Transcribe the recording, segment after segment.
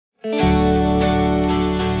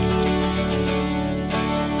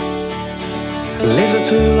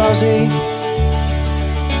Aussie,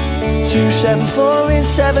 274 in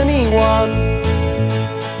 71.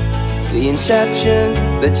 The inception,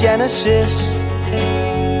 the genesis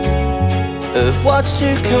of what's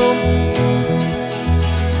to come.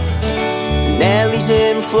 Nelly's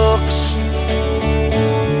influx,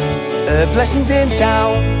 her blessings in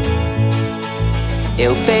town,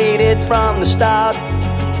 ill-fated from the start,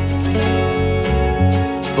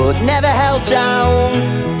 but never held down.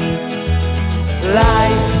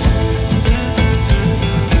 Life,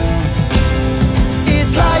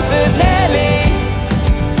 it's life of Nelly.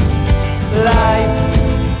 Life,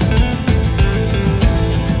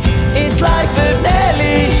 it's life of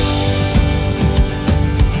Nelly.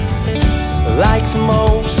 Like for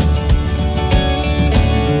most,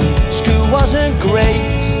 school wasn't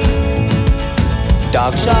great.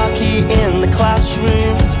 Dog sharky in the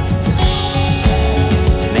classroom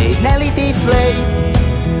made Nelly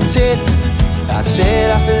deflated. That's it,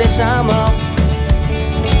 after this I'm off.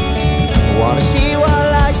 Wanna see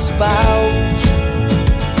what life's about.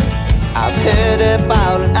 I've heard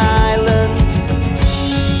about an island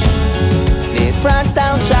near France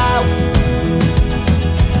down south.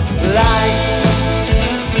 Life,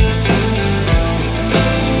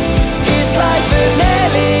 it's life of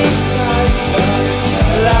Nelly.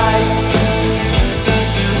 Life,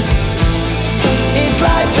 it's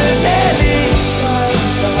life of Nelly.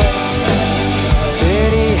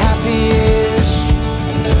 30 happy years,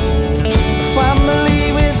 a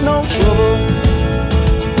family with no trouble.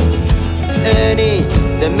 Ernie,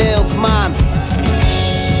 the milkman,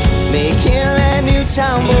 making a new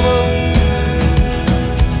town bubble.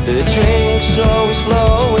 The drink's always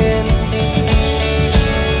flowing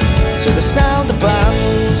to the sound of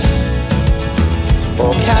bands,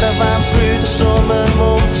 or caravan through the summer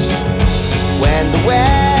months when the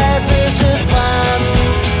weather's as planned.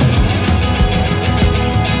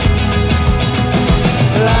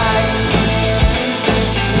 Life,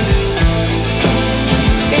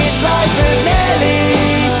 it's life of Nelly.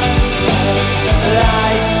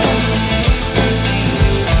 Life,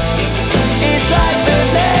 it's life of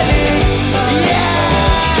Nelly.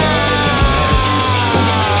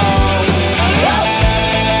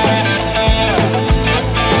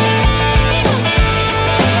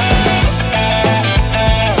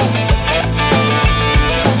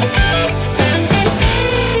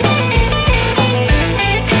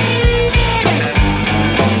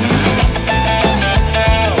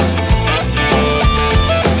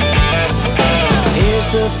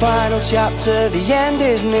 The final chapter, the end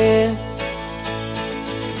is near,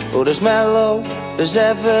 but as mellow as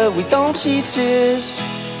ever, we don't see tears.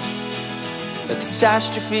 A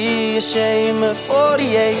catastrophe, a shame at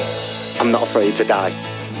 48. I'm not afraid to die.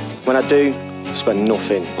 When I do, spend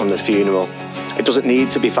nothing on the funeral. It doesn't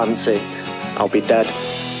need to be fancy, I'll be dead.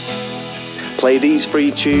 Play these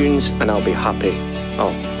 3 tunes and I'll be happy.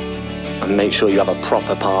 Oh, and make sure you have a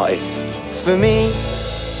proper party. For me,